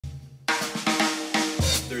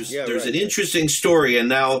there's an interesting story, and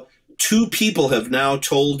now two people have now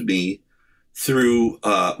told me through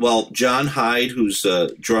John Hyde, who's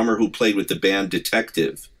a drummer who played with the band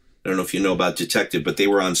Detective. I don't know if you know about Detective, but they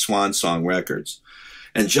were on Swan Song Records.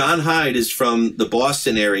 And John Hyde is from the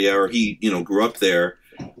Boston area, or he, grew up there.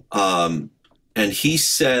 And he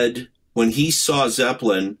said when he saw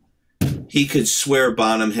Zeppelin, he could swear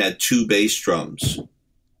Bonham had two bass drums.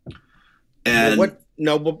 And what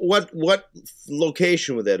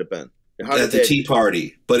location would that have been? At the Tea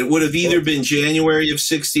Party. But it would have either been January of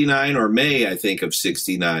 69 or May, I think, of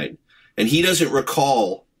 69. And he doesn't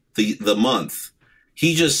recall the month.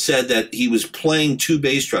 He just said that he was playing two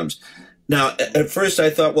bass drums. Now, at first I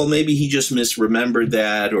thought, well, maybe he just misremembered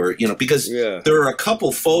that, or, because there are a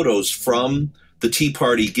couple photos from the Tea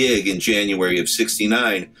Party gig in January of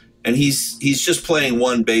 69, and he's just playing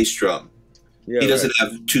one bass drum. He doesn't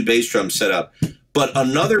have two bass drums set up. But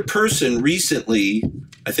another person recently,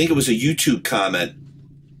 I think it was a YouTube comment,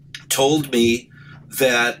 told me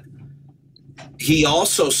that he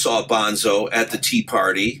also saw Bonzo at the Tea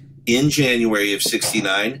Party in January of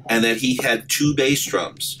 69, and that he had two bass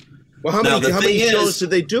drums. Well, how many shows did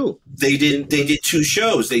they do? They did two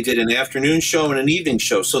shows. They did an afternoon show and an evening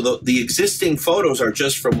show. So the existing photos are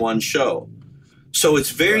just from one show. So it's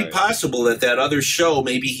very possible that other show,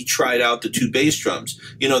 maybe he tried out the two bass drums.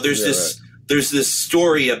 There's this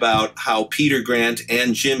story about how Peter Grant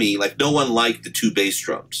and Jimmy, like, no one liked the two bass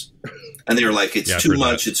drums, and they were like, it's too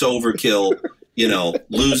much, it's overkill,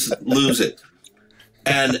 lose it.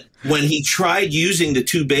 And when he tried using the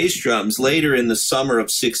two bass drums later in the summer of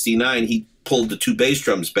 69, he pulled the two bass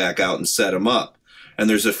drums back out and set them up. And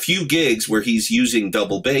there's a few gigs where he's using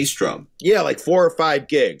double bass drum. Yeah, like 4 or 5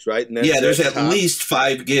 gigs, right? And there's at least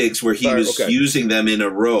 5 gigs where he was using them in a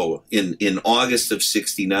row in August of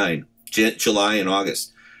 69, July and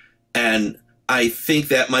August. And I think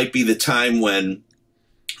that might be the time when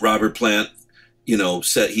Robert Plant,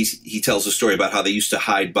 said he tells a story about how they used to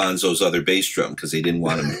hide Bonzo's other bass drum because they didn't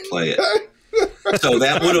want him to play it. So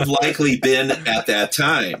that would have likely been at that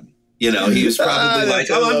time. He was probably like,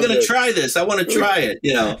 "Oh, I'm going to try this. I want to try it."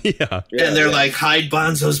 And they're like, "Hide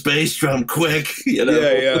Bonzo's bass drum, quick!"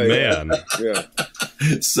 Man,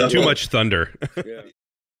 So, too much thunder.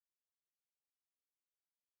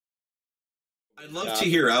 I'd love to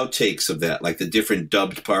hear outtakes of that, like the different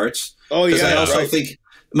dubbed parts. Oh yeah, I also think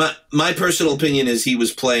my personal opinion is he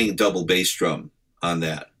was playing double bass drum on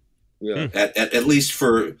that. Yeah, at least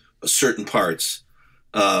for certain parts.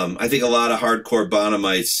 I think a lot of hardcore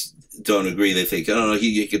Bonhamites don't agree. They think, oh, no,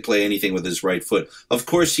 he could play anything with his right foot. Of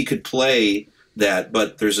course, he could play that,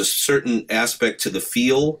 but there's a certain aspect to the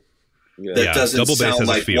feel that doesn't sound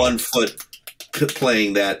like one foot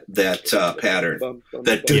playing that pattern.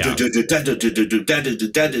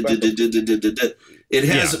 It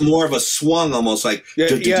has more of a swung, almost like like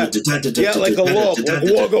a walk.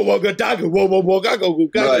 Right.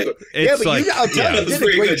 But I'll tell you, you did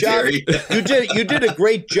a great job. You did a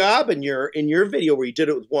great job in your video where you did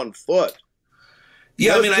it with one foot.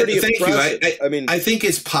 Yeah, thank you. I think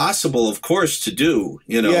it's possible, of course, to do.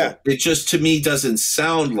 It just to me doesn't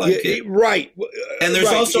sound like it. Right. And there's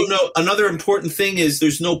also another important thing is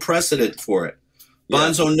there's no precedent for it.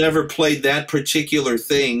 Bonzo never played that particular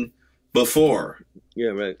thing before.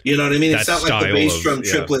 Yeah, right. You know what I mean? It's not like the bass drum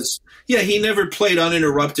yeah. triplets. Yeah, he never played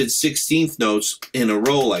uninterrupted 16th notes in a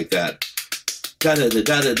row like that.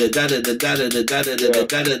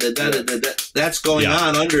 That's going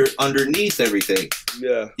on underneath everything.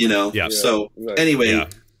 Yeah. So anyway,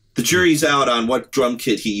 the jury's out on what drum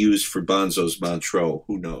kit he used for Bonzo's Montreux.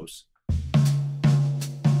 Who knows?